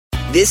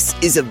This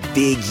is a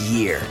big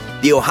year.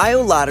 The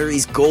Ohio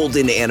Lottery's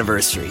golden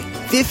anniversary.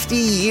 50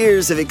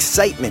 years of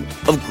excitement,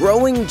 of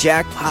growing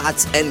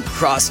jackpots and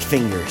crossed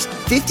fingers.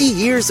 50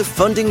 years of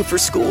funding for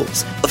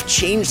schools, of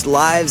changed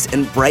lives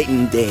and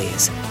brightened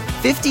days.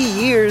 50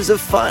 years of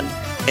fun,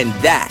 and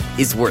that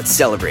is worth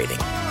celebrating.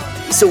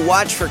 So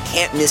watch for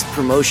can't-miss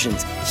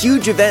promotions,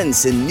 huge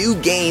events, and new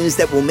games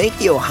that will make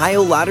the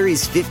Ohio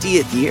Lottery's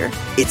 50th year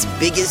its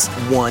biggest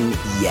one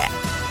yet.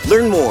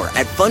 Learn more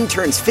at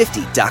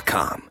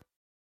funturns50.com.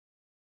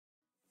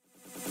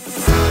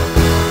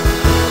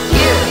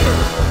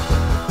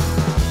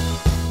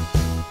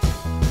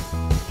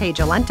 Hey,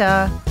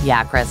 Jolenta.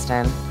 Yeah,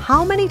 Kristen.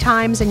 How many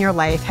times in your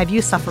life have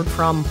you suffered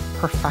from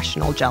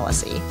professional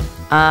jealousy?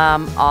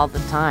 All the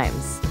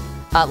times.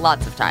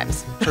 Lots of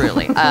times,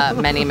 truly.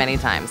 Many, many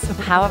times.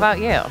 How about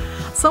you?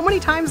 So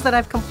many times that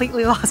I've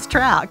completely lost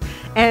track.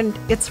 And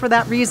it's for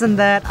that reason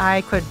that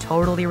I could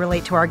totally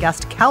relate to our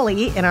guest,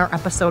 Kelly, in our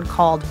episode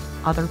called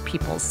Other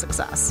People's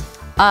Success.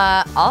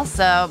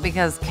 Also,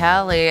 because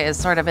Kelly is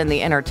sort of in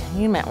the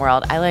entertainment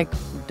world, I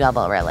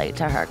double relate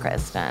to her,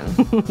 Kristen.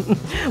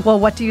 Well,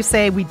 what do you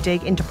say we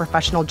dig into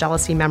professional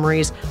jealousy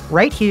memories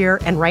right here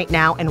and right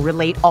now and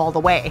relate all the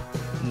way?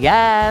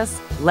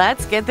 Yes,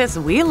 let's get this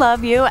We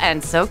Love You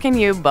and So Can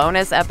You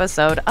bonus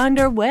episode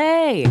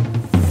underway.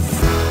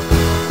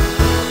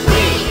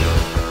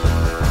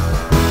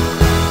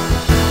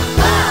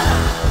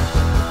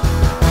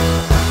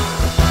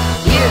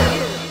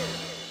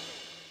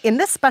 In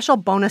this special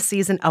bonus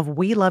season of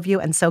We Love You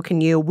and So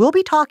Can You, we'll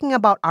be talking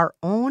about our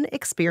own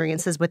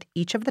experiences with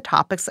each of the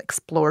topics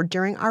explored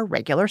during our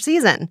regular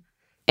season.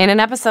 In an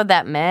episode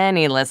that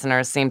many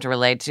listeners seem to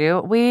relate to,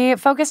 we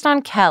focused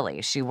on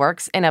Kelly. She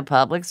works in a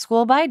public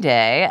school by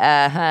day,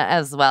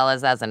 as well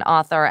as an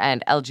author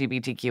and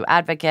LGBTQ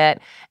advocate,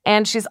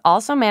 and she's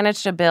also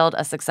managed to build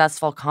a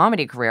successful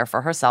comedy career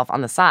for herself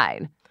on the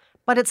side.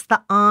 But it's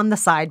the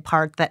on-the-side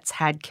part that's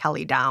had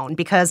Kelly down,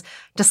 because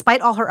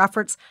despite all her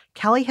efforts,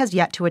 Kelly has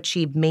yet to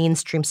achieve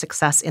mainstream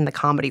success in the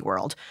comedy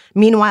world.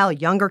 Meanwhile,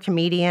 younger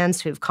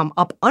comedians who've come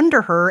up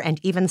under her,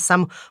 and even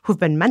some who've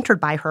been mentored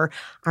by her,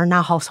 are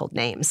now household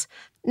names.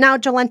 Now,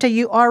 Jolenta,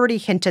 you already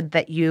hinted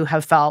that you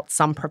have felt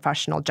some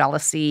professional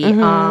jealousy.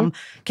 Mm-hmm.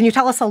 Can you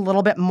tell us a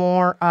little bit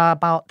more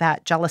about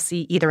that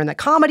jealousy, either in the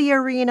comedy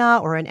arena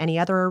or in any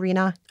other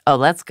arena? Oh,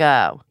 let's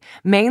go.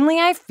 Mainly,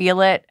 I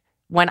feel it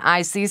when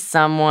I see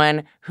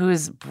someone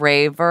who's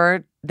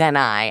braver than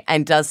I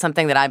and does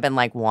something that I've been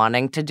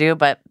wanting to do,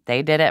 but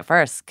they did it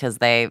first because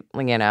they,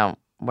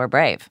 were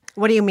brave.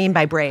 What do you mean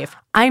by brave?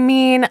 I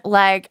mean,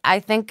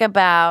 I think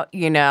about,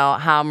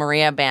 how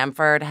Maria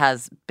Bamford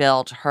has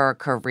built her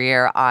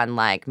career on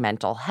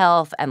mental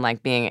health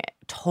and being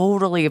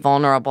totally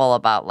vulnerable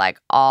about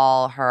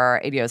all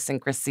her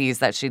idiosyncrasies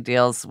that she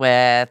deals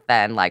with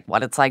and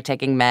what it's like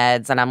taking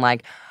meds. And I'm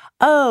like,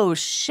 oh,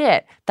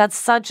 shit, that's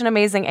such an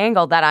amazing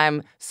angle that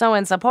I'm so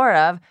in support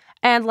of.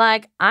 And,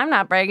 I'm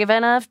not brave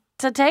enough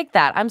to take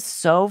that. I'm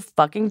so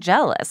fucking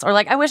jealous. Or,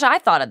 I wish I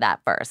thought of that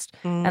first.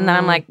 And then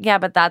I'm like, yeah,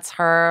 but that's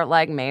her,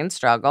 main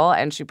struggle.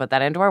 And she put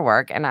that into her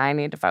work. And I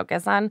need to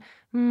focus on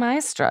my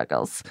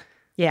struggles.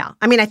 Yeah.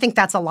 I mean, I think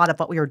that's a lot of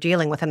what we were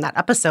dealing with in that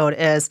episode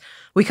is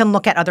we can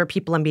look at other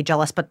people and be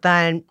jealous, but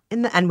then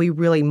in the end, we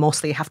really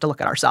mostly have to look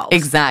at ourselves.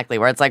 Exactly.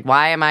 Where it's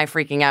why am I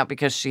freaking out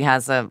because she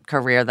has a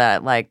career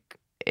that,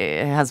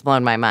 it has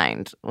blown my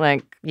mind.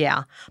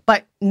 Yeah.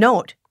 But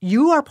note,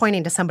 you are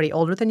pointing to somebody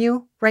older than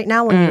you right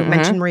now when you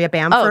mentioned Maria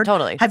Bamford. Oh,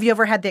 totally. Have you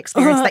ever had the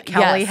experience that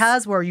Kelly yes.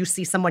 has where you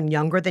see someone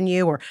younger than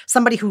you or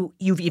somebody who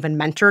you've even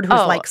mentored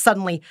who's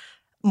suddenly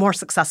more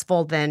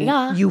successful than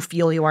you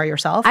feel you are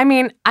yourself? I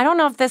mean, I don't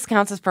know if this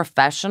counts as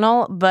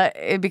professional, but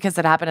because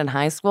it happened in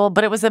high school,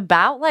 but it was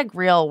about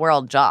real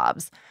world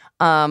jobs.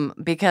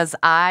 Because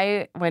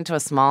I went to a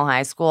small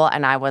high school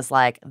and I was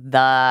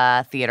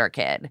the theater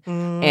kid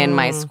in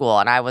my school.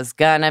 And I was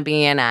gonna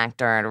be an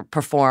actor and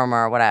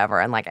performer or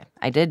whatever. And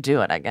I did do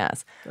it, I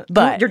guess.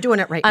 But you're doing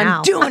it right now.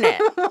 I'm doing it.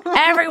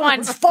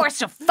 Everyone's forced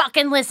to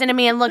fucking listen to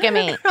me and look at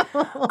me.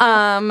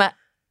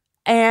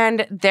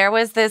 And there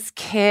was this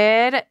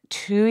kid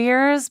 2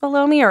 years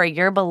below me or a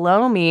year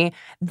below me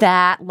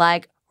that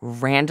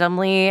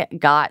randomly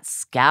got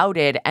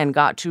scouted and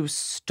got to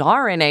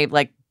star in a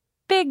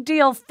big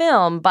deal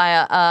film by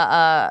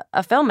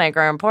a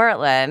filmmaker in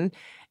Portland.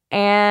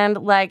 And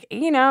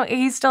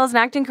he still has an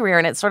acting career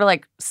and it sort of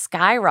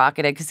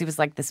skyrocketed because he was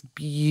this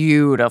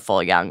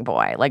beautiful young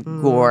boy,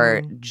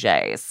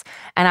 gorgeous.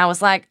 And I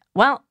was like,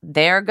 well,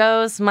 there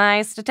goes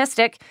my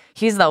statistic.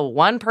 He's the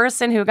one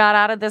person who got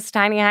out of this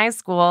tiny high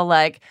school,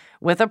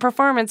 with a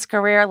performance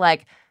career,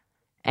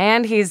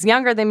 and he's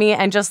younger than me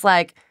and just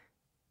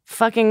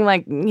fucking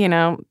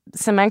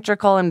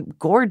symmetrical and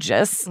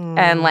gorgeous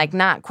and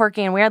not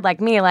quirky and weird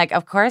like me,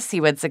 of course he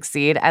would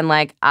succeed. And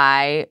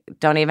I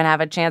don't even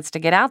have a chance to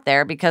get out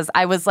there because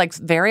I was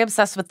very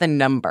obsessed with the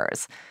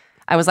numbers.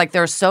 I was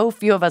there are so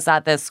few of us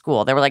at this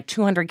school. There were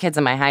 200 kids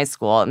in my high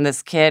school, and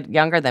this kid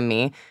younger than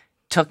me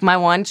took my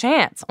one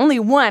chance. Only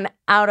one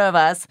out of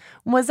us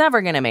was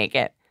ever going to make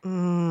it.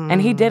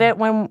 And he did it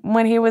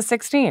when he was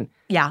 16.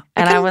 Yeah.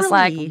 And I was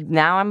like,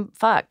 now I'm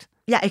fucked.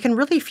 Yeah, it can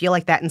really feel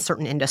like that in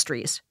certain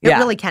industries. It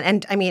really can.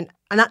 And I mean,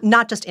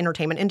 not just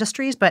entertainment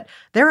industries, but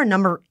there are a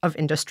number of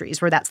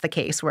industries where that's the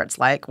case, where it's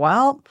like,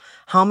 well,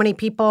 how many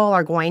people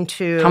are going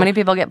to... How many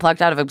people get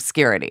plucked out of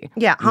obscurity?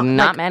 Yeah.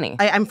 Not many.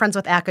 I'm friends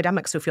with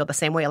academics who feel the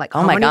same way. Like,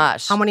 oh my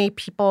gosh. How many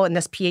people in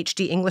this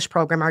PhD English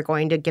program are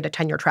going to get a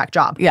tenure track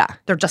job? Yeah.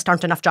 There just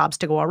aren't enough jobs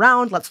to go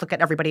around. Let's look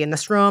at everybody in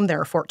this room. There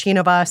are 14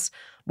 of us.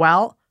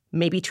 Well,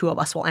 maybe 2 of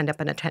us will end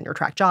up in a tenure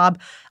track job.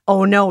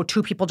 Oh no,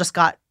 2 people just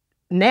got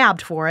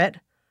nabbed for it,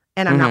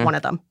 and I'm not one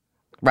of them.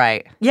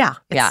 Right. Yeah.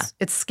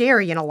 It's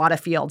scary in a lot of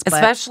fields.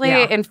 Especially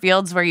in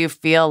fields where you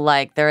feel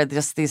like there are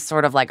just these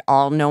sort of like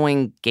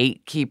all-knowing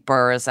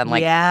gatekeepers and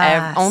like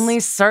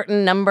only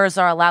certain numbers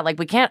are allowed. Like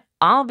we can't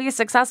all be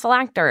successful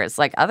actors.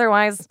 Like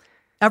otherwise...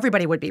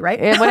 Everybody would be, right?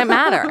 It wouldn't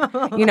matter.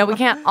 We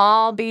can't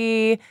all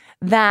be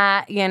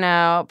that,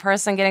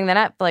 person getting the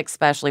Netflix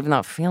special, even though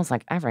it feels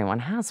like everyone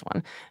has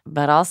one.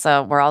 But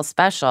also, we're all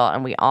special,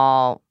 and we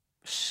all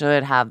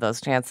should have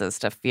those chances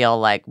to feel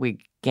like we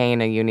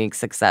gain a unique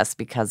success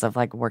because of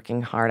like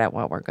working hard at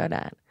what we're good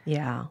at.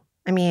 Yeah.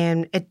 I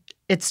mean,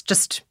 it's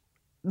just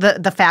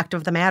the fact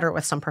of the matter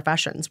with some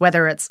professions,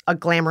 whether it's a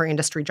glamour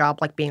industry job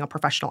like being a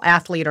professional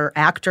athlete or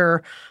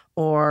actor,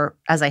 or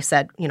as I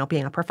said,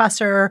 being a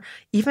professor,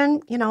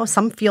 even,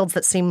 some fields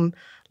that seem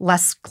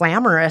less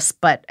glamorous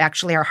but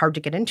actually are hard to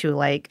get into.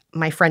 Like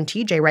my friend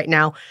TJ right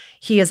now,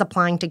 he is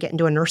applying to get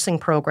into a nursing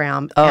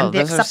program. And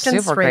the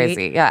acceptance rate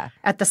crazy. Yeah.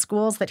 At the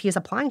schools that he's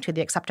applying to,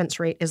 the acceptance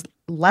rate is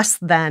less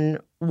than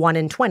 1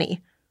 in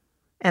 20.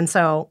 And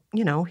so,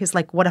 he's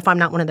like, what if I'm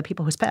not one of the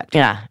people who's picked?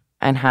 Yeah.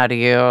 And how do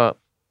you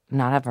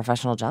not have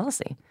professional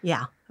jealousy?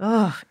 Yeah.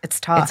 Oh, it's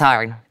tough. It's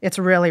hard. It's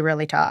really,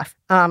 really tough.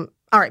 All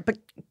right. But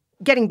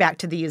getting back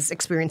to these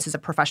experiences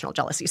of professional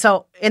jealousy.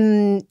 So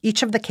in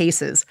each of the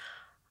cases,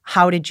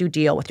 how did you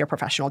deal with your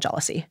professional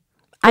jealousy?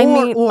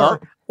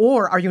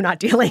 Or are you not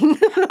dealing?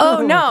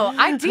 Oh, no.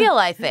 I deal,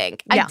 I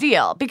think. I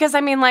deal. Because,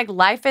 like,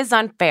 life is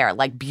unfair.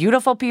 Like,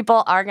 beautiful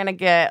people are going to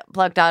get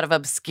plucked out of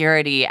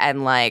obscurity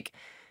and, like,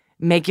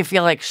 make you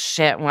feel like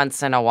shit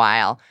once in a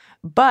while.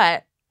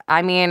 But,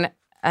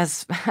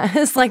 as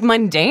like,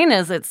 mundane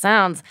as it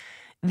sounds,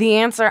 the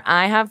answer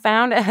I have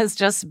found has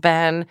just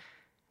been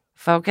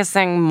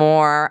focusing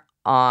more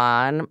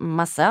on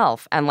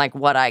myself and like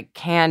what I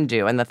can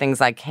do and the things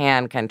I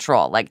can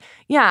control. Like,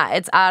 yeah,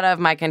 it's out of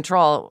my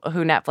control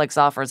who Netflix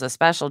offers a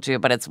special to,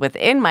 but it's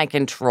within my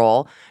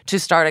control to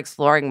start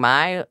exploring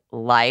my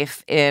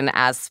life in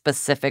as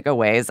specific a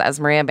ways as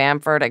Maria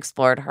Bamford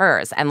explored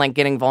hers, and like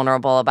getting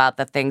vulnerable about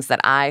the things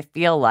that I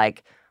feel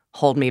like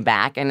hold me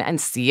back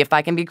and see if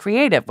I can be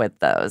creative with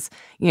those,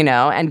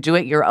 and do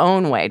it your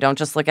own way. Don't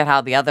just look at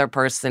how the other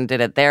person did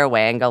it their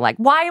way and go like,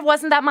 why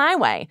wasn't that my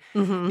way?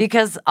 Mm-hmm.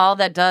 Because all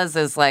that does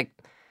is like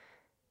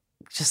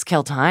just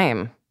kill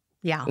time.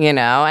 Yeah.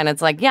 And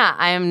it's like,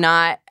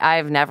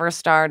 I've never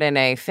starred in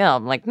a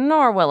film, like,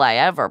 nor will I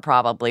ever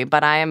probably,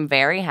 but I am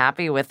very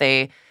happy with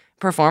a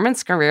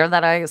performance career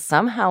that I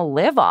somehow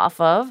live off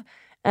of.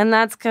 And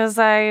that's because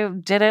I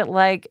did it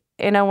like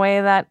in a way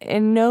that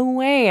in no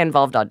way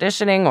involved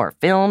auditioning or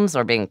films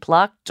or being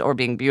plucked or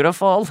being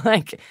beautiful.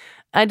 Like,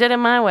 I did it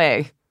my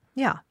way.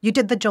 Yeah. You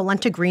did the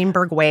Jolenta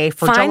Greenberg way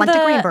for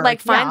Jolenta Greenberg. Like,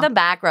 find the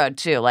back road,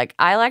 too. Like,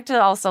 I like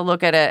to also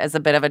look at it as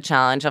a bit of a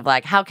challenge of,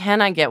 like, how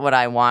can I get what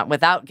I want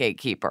without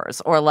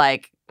gatekeepers? Or,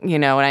 like, you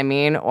know what I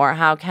mean? Or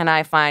how can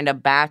I find a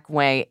back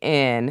way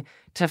in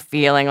to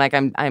feeling like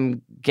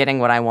I'm getting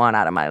what I want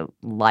out of my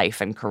life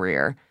and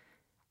career?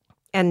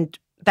 And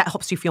that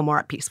helps you feel more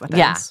at peace with it.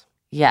 Yeah.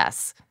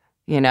 Yes.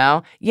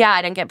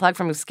 I didn't get plugged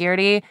from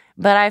obscurity,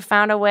 but I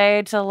found a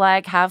way to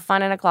like have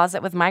fun in a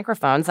closet with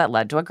microphones that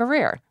led to a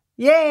career.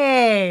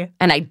 Yay!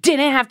 And I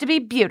didn't have to be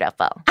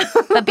beautiful,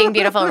 but being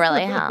beautiful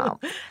really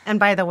helped. And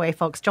by the way,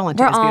 folks,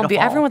 Jolenta is beautiful.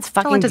 Everyone's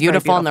fucking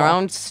beautiful in their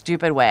own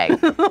stupid way.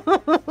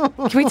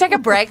 Can we take a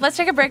break? Let's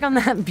take a break on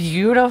that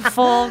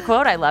beautiful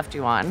quote I left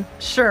you on.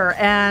 Sure.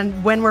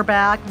 And when we're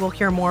back, we'll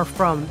hear more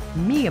from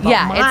me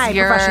about my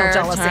professional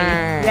jealousy.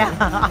 Turn.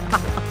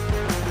 Yeah.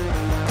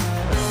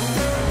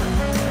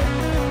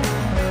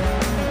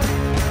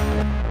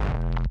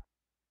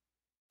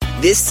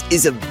 This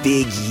is a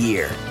big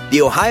year.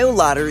 The Ohio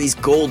Lottery's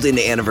golden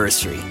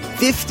anniversary.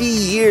 50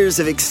 years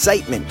of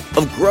excitement,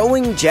 of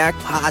growing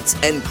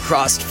jackpots and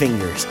crossed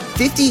fingers.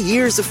 50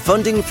 years of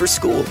funding for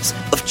schools,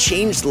 of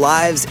changed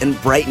lives and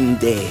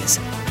brightened days.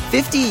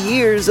 50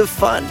 years of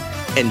fun.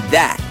 And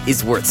that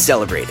is worth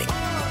celebrating.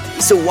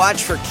 So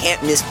watch for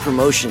can't-miss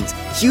promotions,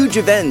 huge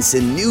events,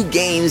 and new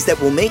games that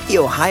will make the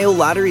Ohio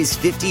Lottery's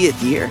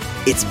 50th year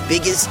its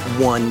biggest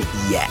one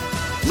yet.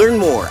 Learn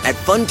more at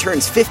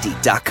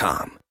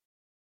funturns50.com.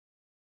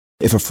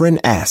 If a friend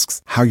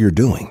asks how you're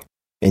doing,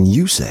 and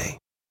you say,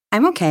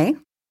 I'm okay.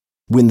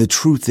 When the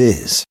truth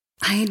is,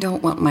 I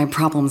don't want my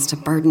problems to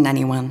burden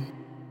anyone.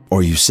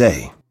 Or you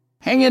say,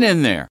 hang it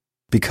in there.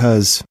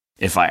 Because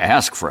if I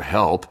ask for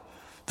help,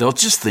 they'll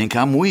just think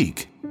I'm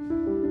weak.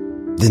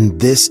 Then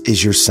this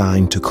is your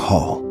sign to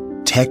call,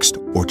 text,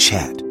 or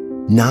chat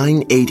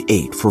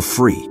 988 for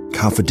free,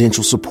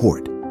 confidential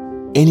support.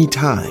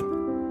 anytime.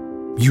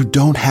 You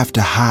don't have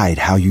to hide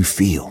how you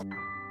feel.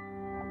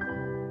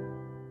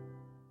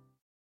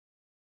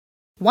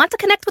 Want to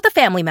connect with a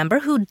family member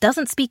who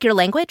doesn't speak your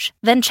language?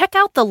 Then check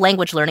out the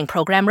language learning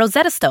program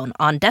Rosetta Stone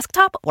on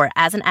desktop or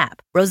as an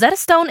app. Rosetta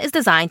Stone is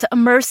designed to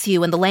immerse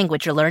you in the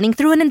language you're learning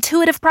through an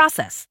intuitive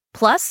process.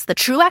 Plus, the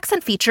True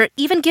Accent feature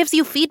even gives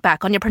you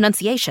feedback on your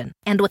pronunciation.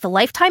 And with a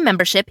lifetime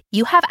membership,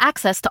 you have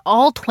access to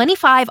all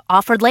 25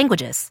 offered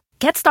languages.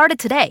 Get started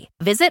today.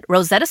 Visit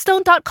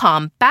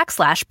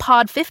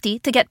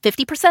rosettastone.com/pod50 to get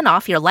 50%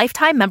 off your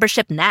lifetime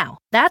membership now.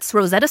 That's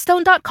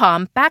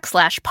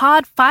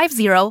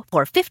rosettastone.com/pod50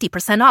 for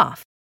 50%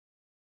 off.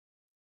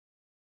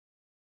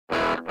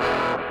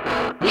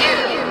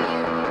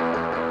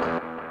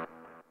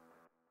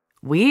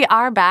 We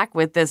are back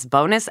with this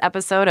bonus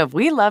episode of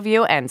We Love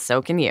You and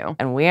So Can You.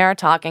 And we are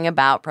talking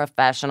about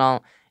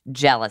professional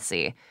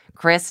jealousy.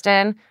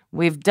 Kristen,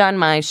 we've done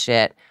my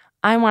shit.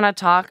 I want to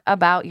talk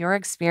about your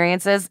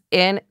experiences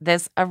in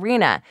this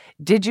arena.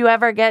 Did you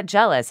ever get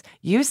jealous?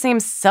 You seem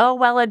so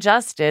well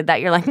adjusted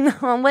that you're like,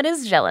 no, what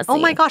is jealousy? Oh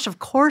my gosh, of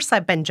course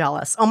I've been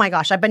jealous. Oh my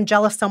gosh, I've been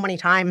jealous so many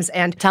times.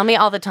 And tell me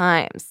all the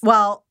times.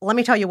 Well, let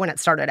me tell you when it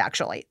started,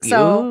 actually.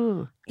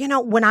 So,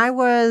 when I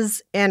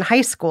was in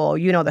high school,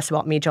 you know this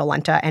about me,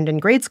 Jolenta, and in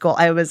grade school,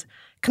 I was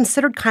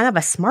considered kind of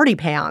a smarty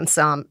pants.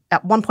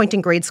 At one point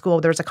in grade school,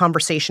 there was a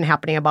conversation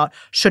happening about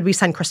should we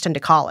send Kristen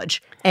to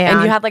college,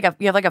 and you have like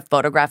a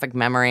photographic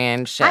memory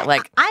and shit.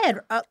 I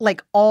had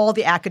all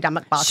the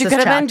academic boxes. She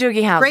could have been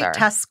Doogie Howser. Great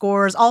test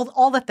scores,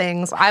 all the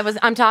things.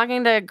 I'm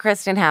talking to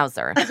Kristen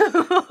Hauser,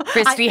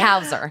 Christy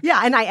Hauser.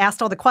 Yeah, and I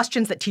asked all the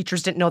questions that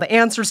teachers didn't know the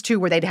answers to,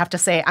 where they'd have to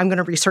say, "I'm going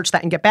to research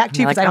that and get back to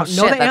you because I don't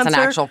know the answer." That's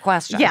an actual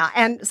question. Yeah,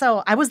 and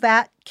so I was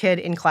that kid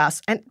in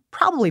class, and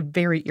probably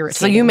very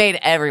irritating. So you made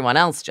everyone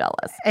else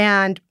jealous.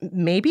 And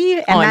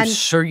maybe. And I'm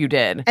sure you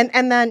did.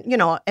 And then,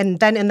 and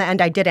then in the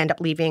end, I did end up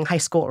leaving high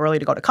school early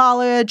to go to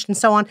college and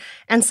so on.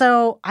 And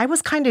so I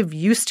was kind of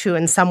used to,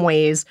 in some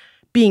ways,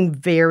 being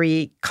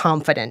very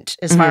confident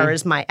as far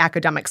as my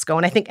academics go.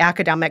 And I think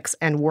academics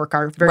and work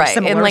are very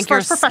similar and as far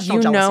as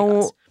professional jealousy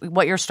goes.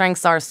 What your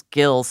strengths are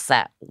skill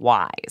set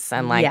wise.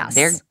 And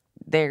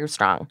they're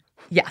strong.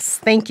 Yes,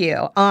 thank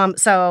you.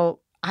 So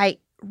I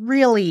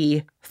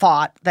really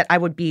thought that I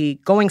would be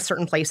going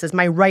certain places.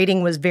 My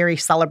writing was very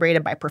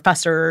celebrated by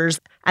professors.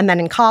 And then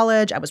in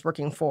college, I was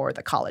working for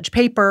the college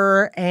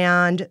paper.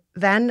 And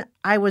then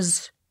I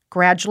was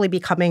gradually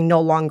becoming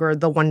no longer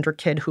the wonder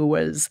kid who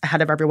was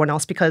ahead of everyone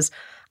else because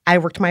I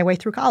worked my way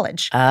through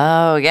college.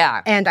 Oh,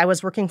 yeah. And I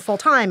was working full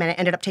time, and it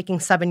ended up taking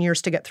 7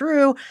 years to get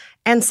through.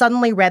 And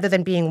suddenly, rather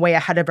than being way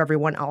ahead of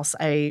everyone else,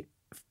 I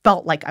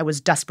felt like I was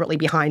desperately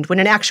behind, when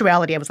in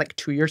actuality, I was like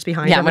 2 years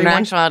behind everyone. When in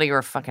actuality, you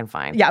were fucking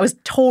fine. Yeah, I was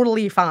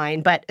totally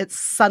fine, but it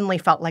suddenly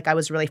felt like I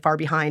was really far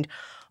behind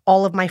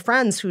all of my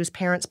friends whose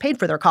parents paid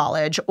for their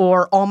college,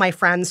 or all my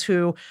friends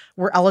who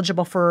were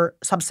eligible for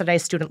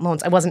subsidized student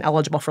loans. I wasn't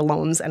eligible for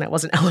loans, and I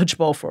wasn't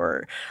eligible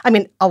for,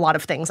 a lot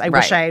of things. I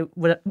wish I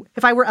would,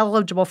 if I were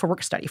eligible for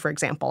work study, for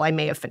example, I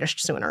may have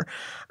finished sooner.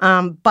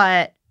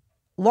 But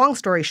long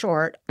story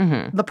short,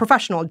 the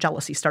professional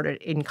jealousy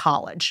started in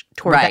college,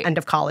 toward the end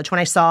of college, when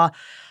I saw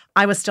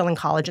I was still in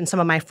college, and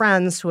some of my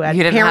friends who had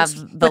parents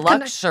have the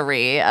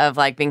luxury of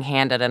being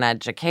handed an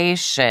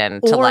education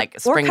to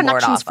springboard or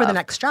connections off for of. the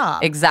next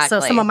job. Exactly.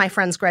 So some of my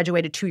friends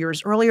graduated 2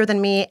 years earlier than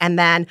me, and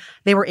then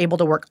they were able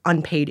to work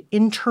unpaid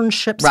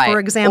internships, for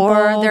example,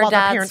 or their while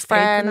dad's parents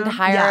friend paid for them.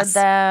 hired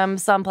them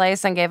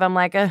someplace and gave them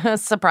a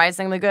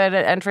surprisingly good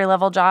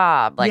entry-level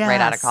job,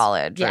 right out of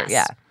college.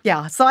 Yes.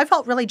 Yeah. So I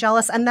felt really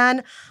jealous, and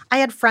then I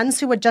had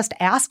friends who would just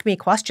ask me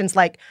questions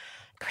like,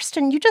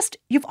 Kristen,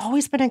 you've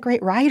always been a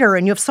great writer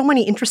and you have so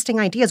many interesting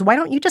ideas. Why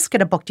don't you just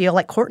get a book deal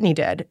like Courtney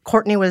did?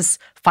 Courtney was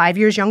 5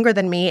 years younger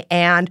than me,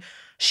 and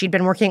she'd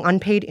been working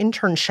unpaid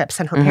internships,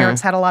 and her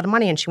parents had a lot of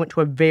money, and she went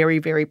to a very,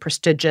 very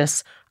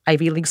prestigious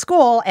Ivy League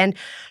school. And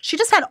she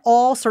just had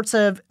all sorts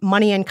of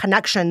money and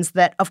connections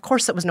that, of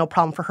course, it was no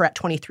problem for her at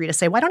 23 to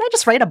say, why don't I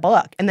just write a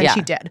book? And then she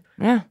did.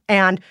 Yeah.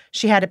 And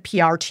she had a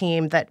PR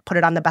team that put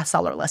it on the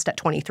bestseller list at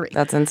 23.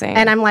 That's insane.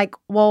 And I'm like,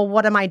 well,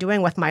 what am I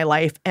doing with my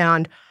life?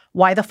 And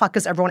why the fuck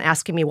is everyone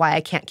asking me why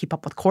I can't keep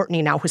up with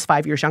Courtney now, who's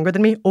 5 years younger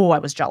than me? Oh, I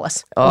was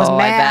jealous. I was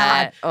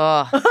mad.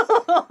 I bet.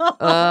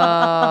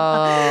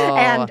 Oh.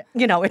 And,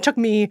 it took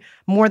me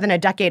more than a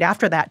decade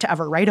after that to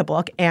ever write a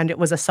book. And it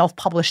was a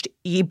self-published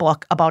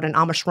ebook about an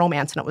Amish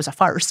romance, and it was a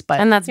farce. But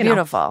and that's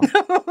beautiful.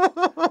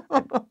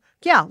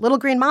 Yeah, Little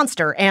Green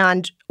Monster.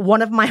 And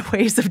one of my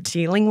ways of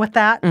dealing with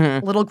that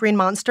Little Green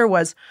Monster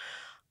was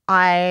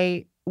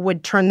I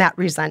would turn that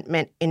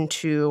resentment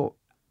into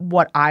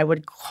what I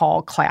would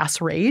call class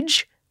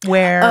rage,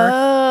 where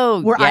I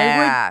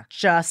would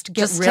just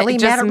get really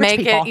mad at rich make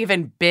people. It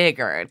even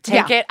bigger.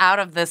 Take it out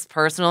of this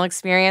personal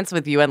experience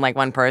with you and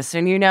one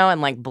person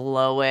and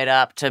blow it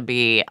up to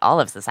be all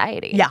of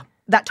society. Yeah,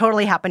 that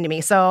totally happened to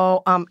me.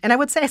 So, and I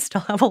would say I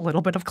still have a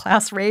little bit of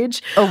class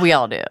rage. Oh, we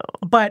all do.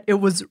 But it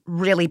was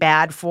really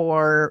bad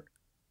for,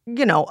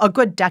 a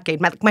good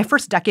decade. My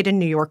first decade in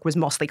New York was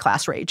mostly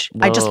class rage.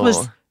 Whoa. I just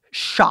was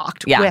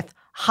shocked with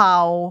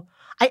how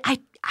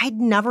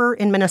I'd never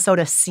in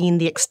Minnesota seen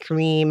the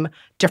extreme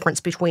difference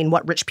between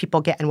what rich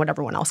people get and what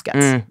everyone else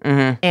gets.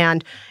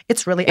 And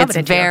it's really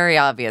evident It's very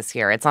obvious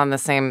here. It's on the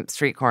same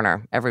street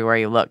corner everywhere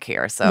you look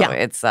here. So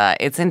it's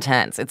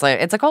intense. It's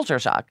a culture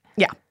shock.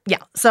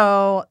 Yeah.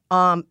 So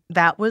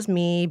that was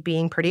me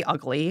being pretty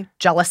ugly,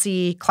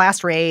 jealousy,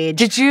 class rage.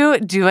 Did you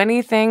do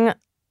anything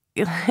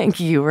like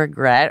you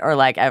regret or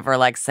like ever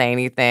like say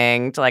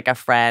anything to like a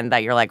friend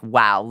that you're like,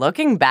 wow,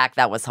 looking back,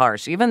 that was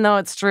harsh, even though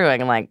it's true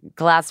and like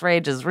class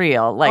rage is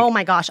real? Like, oh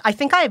my gosh. I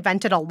think I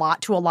vented a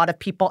lot to a lot of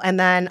people, and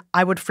then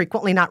I would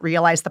frequently not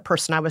realize the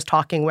person I was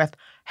talking with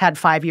had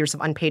 5 years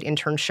of unpaid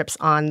internships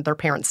on their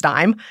parents'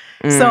 dime.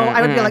 So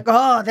I would be like,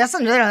 oh, this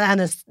and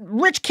this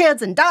rich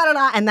kids and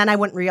da-da-da. And then I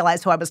wouldn't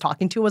realize who I was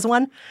talking to was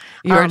one.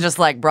 You were just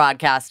like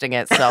broadcasting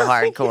it so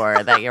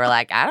hardcore that you were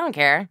like, I don't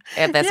care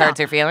if this hurts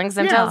your feelings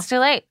until it's too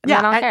late. And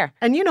then I'll care.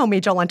 And you know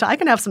me, Jolenta, I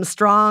can have some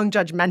strong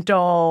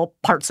judgmental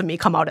parts of me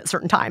come out at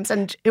certain times.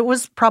 And it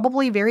was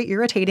probably very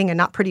irritating and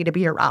not pretty to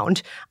be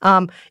around.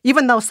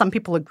 Even though some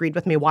people agreed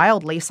with me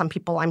wildly, some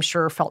people I'm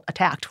sure felt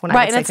attacked when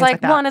I would say things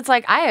like that. Well, and it's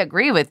like, I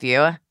agree with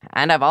you.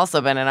 And I've also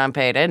been an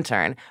unpaid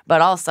intern.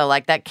 But also,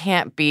 like, that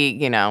can't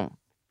be,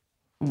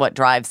 what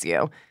drives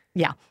you.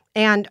 Yeah.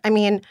 And, I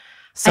mean...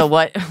 So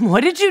what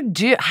did you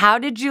do? How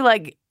did you,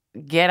 like,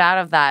 get out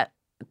of that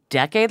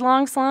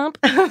decade-long slump?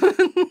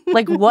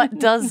 Like, what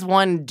does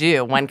one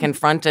do when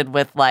confronted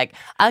with, like,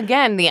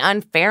 again, the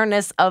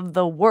unfairness of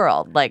the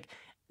world? Like...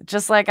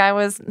 Just like I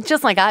was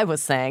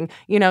saying,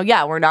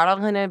 we're not all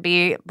going to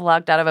be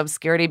plucked out of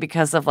obscurity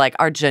because of like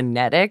our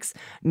genetics,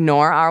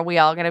 nor are we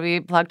all going to be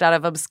plucked out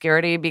of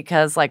obscurity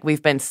because like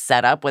we've been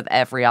set up with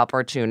every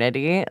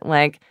opportunity.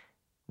 Like,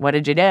 what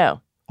did you do?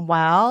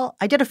 Well,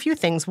 I did a few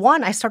things.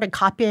 One, I started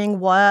copying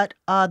what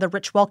the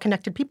rich,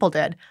 well-connected people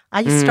did.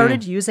 I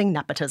started using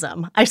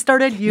nepotism.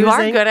 You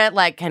are good at,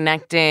 like,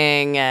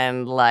 connecting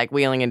and, like,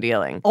 wheeling and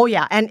dealing. Oh,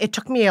 yeah. And it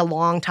took me a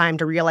long time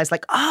to realize,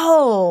 like,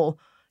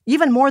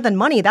 even more than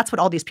money, that's what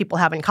all these people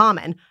have in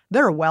common.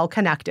 They're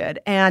well-connected.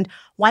 And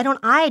why don't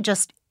I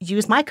just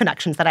use my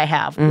connections that I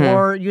have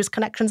or use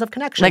connections of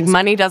connections? Like,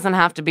 money doesn't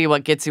have to be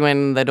what gets you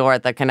in the door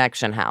at the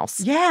connection house.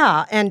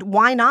 Yeah. And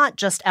why not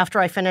just after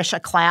I finish a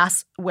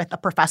class with a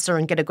professor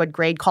and get a good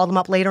grade, call them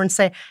up later and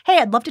say, hey,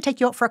 I'd love to take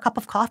you out for a cup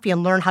of coffee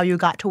and learn how you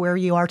got to where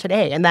you are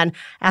today. And then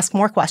ask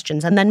more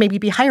questions and then maybe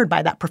be hired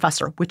by that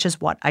professor, which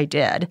is what I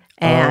did.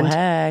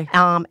 And,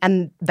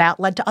 and that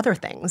led to other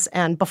things.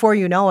 And before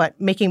you know it,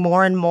 making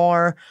more and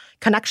more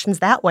connections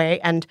that way.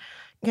 And,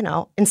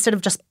 instead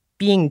of just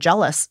being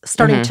jealous,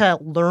 starting to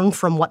learn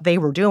from what they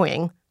were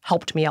doing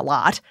helped me a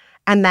lot.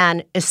 And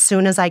then as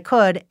soon as I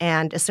could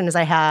and as soon as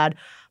I had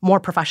more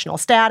professional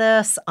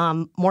status,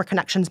 more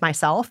connections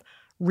myself,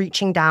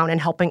 reaching down and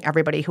helping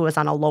everybody who was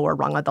on a lower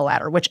rung of the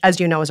ladder, which, as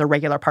you know, is a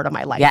regular part of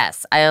my life.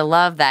 Yes, I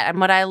love that. And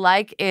what I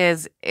like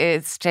is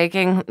it's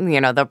taking,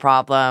 the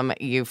problem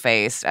you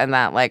faced and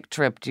that, like,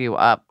 tripped you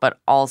up, but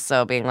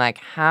also being like,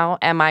 how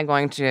am I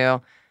going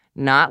to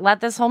not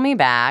let this hold me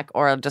back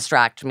or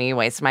distract me,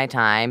 waste my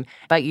time?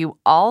 But you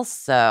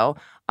also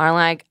are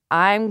like,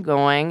 I'm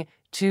going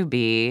to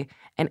be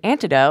an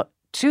antidote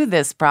to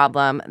this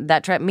problem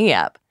that tripped me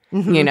up.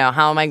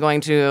 How am I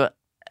going to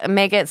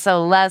make it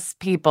so less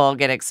people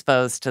get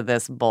exposed to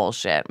this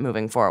bullshit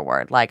moving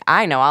forward? Like,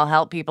 I know I'll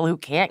help people who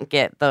can't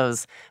get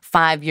those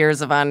 5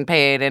 years of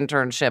unpaid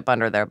internship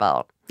under their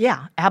belt.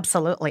 Yeah,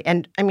 absolutely.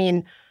 And I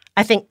mean,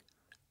 I think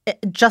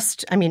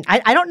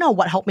I don't know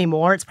what helped me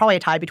more. It's probably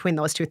a tie between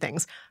those two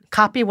things.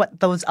 Copy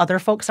what those other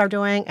folks are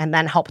doing and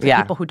then help the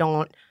people who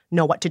don't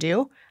know what to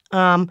do.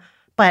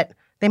 But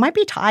they might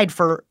be tied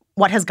for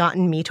what has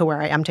gotten me to where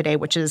I am today,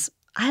 which is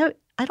I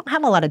don't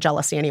have a lot of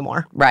jealousy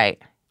anymore.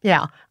 Right.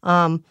 Yeah.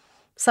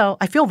 So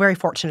I feel very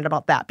fortunate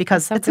about that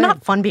because it's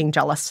not fun being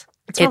jealous.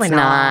 It's really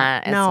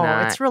not.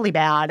 It's really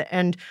bad.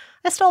 And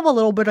I still have a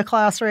little bit of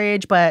class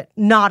rage, but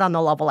not on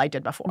the level I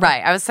did before.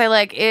 Right. I would say,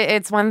 like,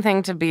 it's one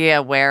thing to be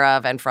aware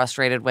of and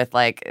frustrated with,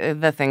 like,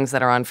 the things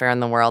that are unfair in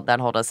the world that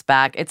hold us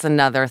back. It's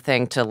another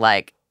thing to,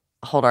 like,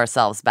 hold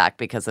ourselves back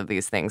because of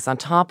these things on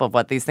top of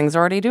what these things are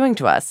already doing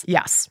to us.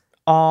 Yes,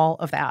 all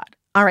of that.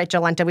 All right,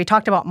 Jolenta, we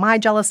talked about my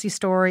jealousy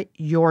story,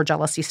 your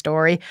jealousy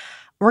story.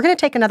 We're going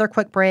to take another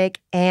quick break,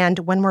 and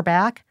when we're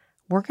back,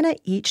 we're going to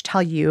each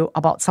tell you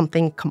about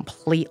something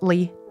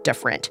completely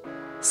different.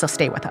 So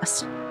stay with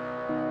us.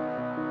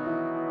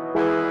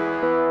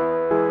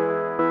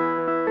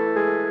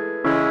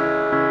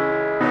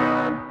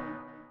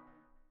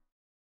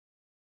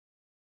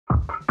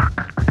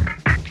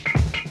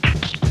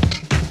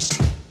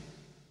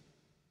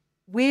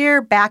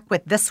 We're back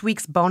with this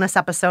week's bonus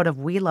episode of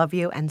We Love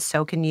You and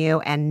So Can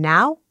You. And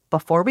now,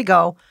 before we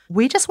go,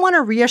 we just want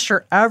to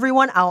reassure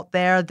everyone out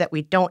there that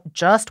we don't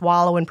just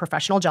wallow in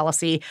professional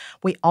jealousy.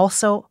 We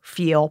also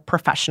feel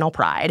professional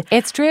pride.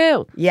 It's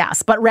true.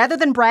 Yes, but rather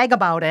than brag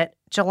about it,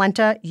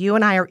 Jolenta, you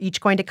and I are each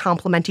going to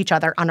compliment each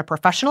other on a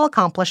professional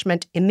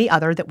accomplishment in the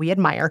other that we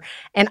admire.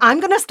 And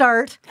I'm going to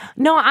start.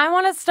 No, I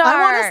want to start.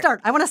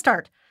 I want to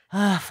start.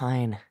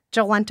 Fine.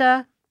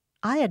 Jolenta,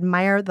 I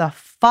admire the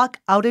fuck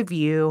out of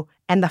you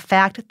and the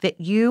fact that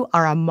you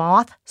are a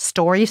Moth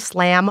Story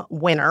Slam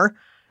winner.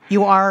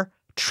 You are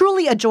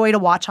truly a joy to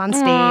watch on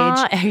stage.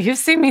 Aww, you've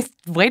seen me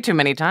way too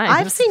many times.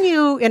 I've seen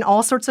you in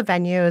all sorts of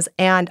venues,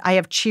 and I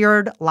have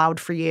cheered loud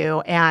for you.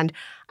 And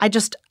I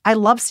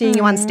love seeing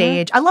you on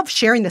stage. I love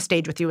sharing the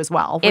stage with you as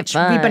well, which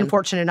we've been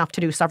fortunate enough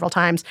to do several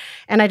times.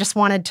 And I just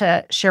wanted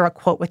to share a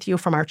quote with you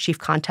from our Chief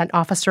Content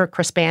Officer,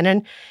 Chris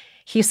Bannon.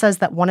 He says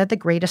that one of the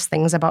greatest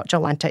things about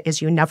Jolenta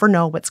is you never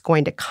know what's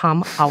going to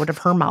come out of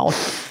her mouth.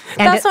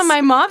 And that's what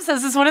my mom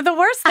says is one of the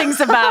worst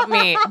things about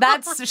me.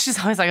 She's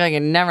always like, you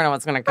never know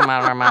what's going to come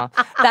out of her mouth.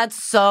 That's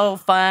so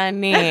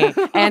funny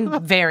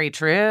and very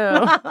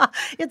true.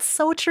 It's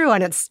so true,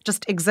 and it's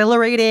just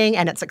exhilarating,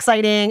 and it's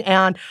exciting,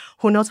 and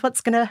who knows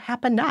what's going to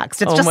happen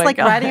next. It's just like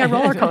riding a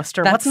roller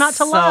coaster. What's not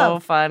to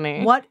love? So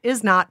funny. What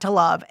is not to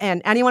love?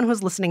 And anyone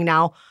who's listening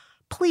now,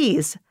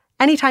 please,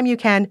 anytime you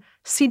can,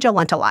 see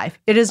Jolenta live.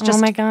 It is just,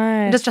 oh my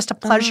God. It is just a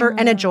pleasure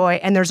and a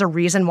joy, and there's a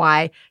reason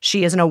why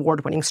she is an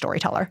award-winning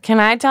storyteller. Can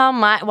I tell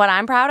what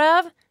I'm proud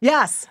of?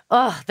 Yes.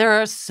 There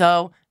are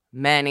so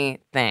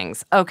many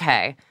things.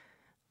 Okay.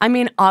 I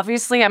mean,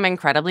 obviously, I'm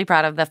incredibly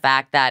proud of the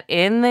fact that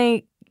in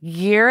the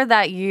year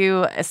that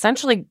you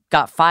essentially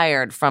got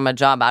fired from a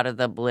job out of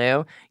the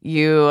blue,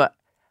 you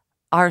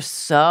are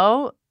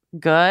so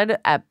good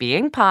at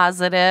being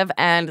positive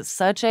and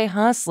such a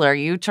hustler.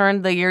 You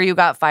turned the year you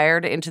got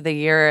fired into the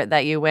year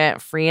that you went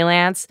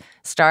freelance,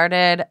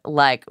 started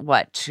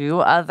 2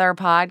 other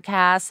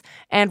podcasts,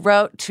 and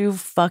wrote 2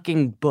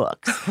 fucking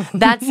books.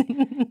 That's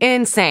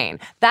insane.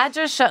 That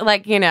just shows,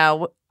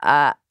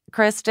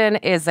 Kristen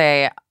is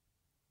a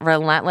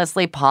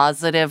relentlessly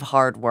positive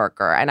hard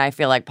worker, and I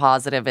feel like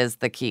positive is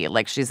the key.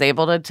 She's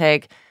able to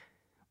take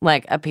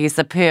a piece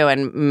of poo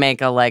and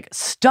make a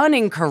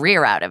stunning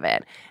career out of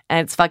it.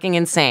 And it's fucking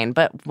insane.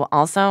 But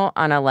also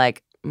on a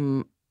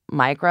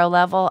micro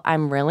level,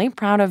 I'm really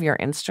proud of your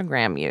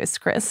Instagram use,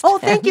 Kristen. Oh,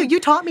 thank you. You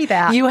taught me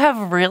that. You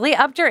have really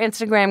upped your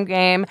Instagram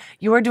game.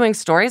 You are doing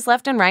stories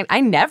left and right.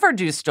 I never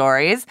do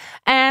stories.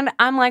 And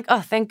I'm like,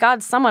 oh, thank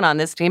God someone on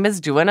this team is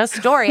doing a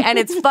story. And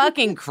it's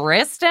fucking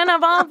Kristen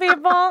of all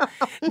people.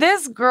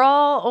 This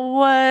girl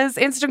was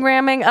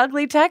Instagramming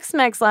ugly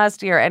Tex-Mex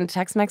last year. And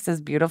Tex-Mex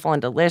is beautiful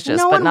and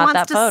delicious, but not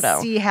that photo. No one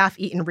wants to see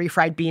half-eaten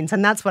refried beans,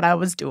 and that's what I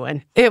was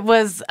doing. It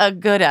was a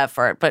good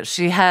effort, but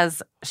she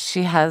has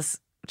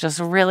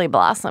just really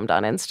blossomed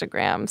on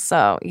Instagram.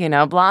 So,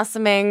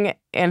 blossoming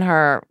in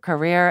her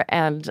career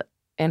and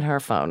in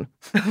her phone.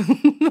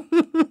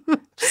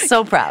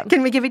 So proud.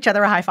 Can we give each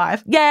other a high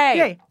five? Yay!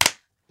 Yay.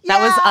 That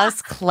was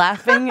us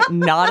clapping,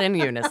 not in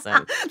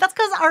unison. That's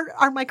because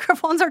our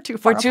microphones are too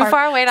far apart. We're too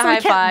far away to so high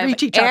we can't five.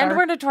 reach each other. And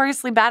we're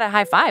notoriously bad at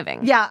high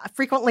fiving. Yeah,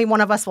 frequently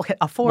one of us will hit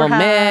a forehead. We'll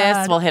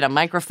miss, we'll hit a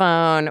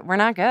microphone. We're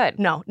not good.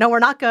 No, we're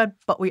not good,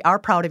 but we are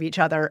proud of each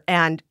other.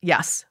 And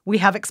yes, we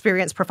have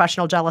experienced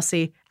professional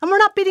jealousy, and we're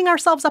not beating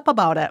ourselves up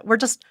about it. We're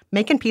just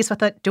making peace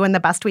with it, doing the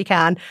best we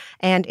can,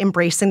 and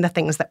embracing the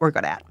things that we're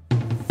good at.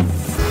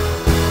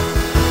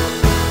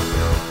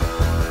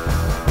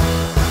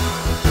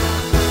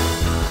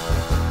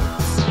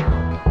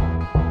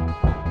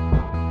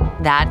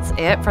 That's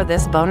it for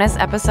this bonus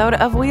episode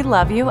of We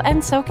Love You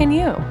and So Can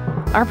You.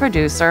 Our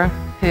producer,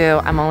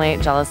 who I'm only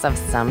jealous of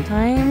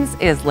sometimes,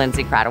 is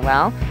Lindsay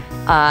Cradwell.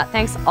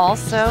 Thanks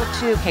also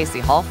to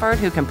Casey Halford,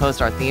 who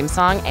composed our theme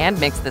song and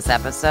mixed this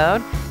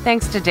episode.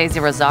 Thanks to Daisy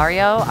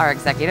Rosario, our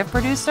executive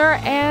producer.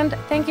 And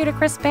thank you to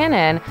Chris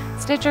Bannon,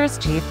 Stitcher's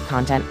Chief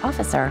Content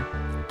Officer.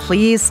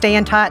 Please stay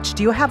in touch.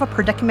 Do you have a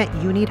predicament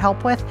you need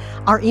help with?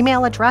 Our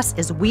email address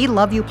is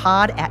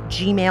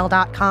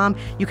weloveyoupod@gmail.com.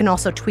 You can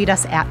also tweet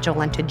us at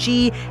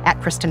JolentaG,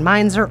 at Kristen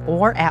Meinzer,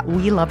 or at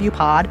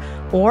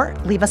WeLoveYouPod, or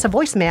leave us a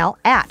voicemail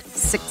at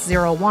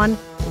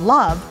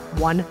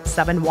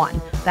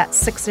 601-LOVE-171.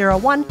 That's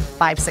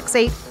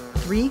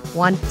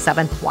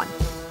 601-568-3171.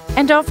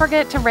 And don't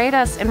forget to rate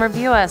us and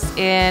review us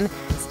in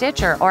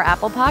Stitcher or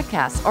Apple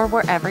Podcasts or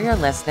wherever you're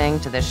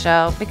listening to this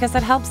show, because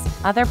it helps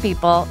other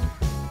people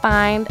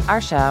find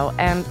our show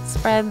and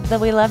spread the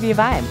We Love You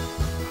vibe.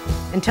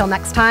 Until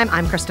next time,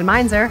 I'm Kristen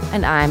Meinzer.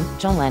 And I'm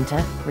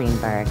Jolenta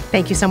Greenberg.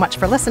 Thank you so much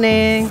for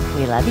listening.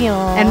 We love you.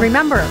 And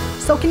remember,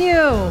 so can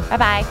you.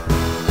 Bye-bye.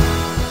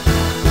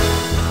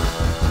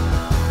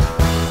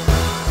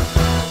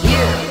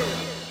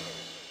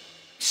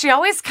 She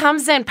always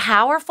comes in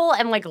powerful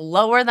and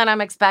lower than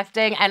I'm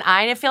expecting, and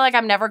I feel like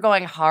I'm never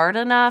going hard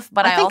enough.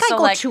 But I think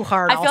also I go too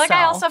hard. I feel like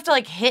I also have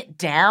to hit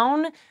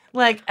down.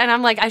 And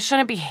I'm I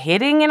shouldn't be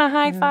hitting in a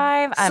high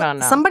five. I don't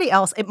know. Somebody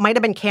else, it might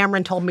have been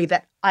Cameron, told me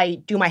that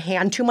I do my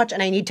hand too much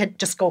and I need to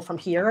just go from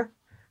here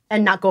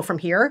and not go from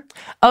here.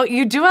 Oh,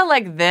 you do it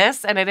like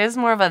this, and it is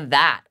more of a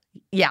that.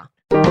 Yeah.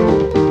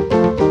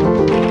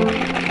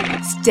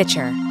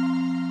 Stitcher.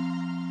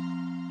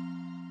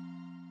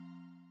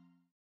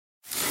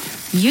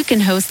 You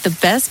can host the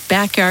best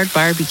backyard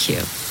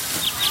barbecue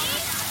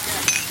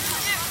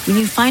when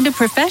you find a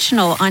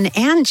professional on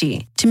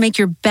Angie to make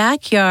your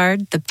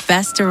backyard the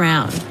best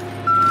around.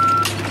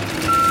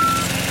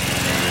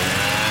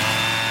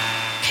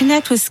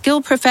 Connect with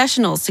skilled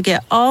professionals to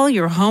get all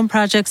your home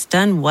projects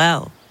done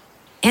well.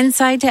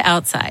 Inside to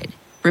outside,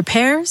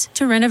 repairs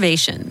to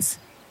renovations.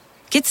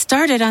 Get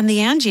started on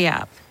the Angie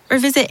app or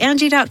visit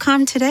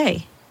Angie.com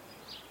today.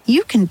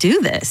 You can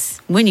do this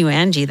when you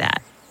Angie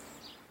that.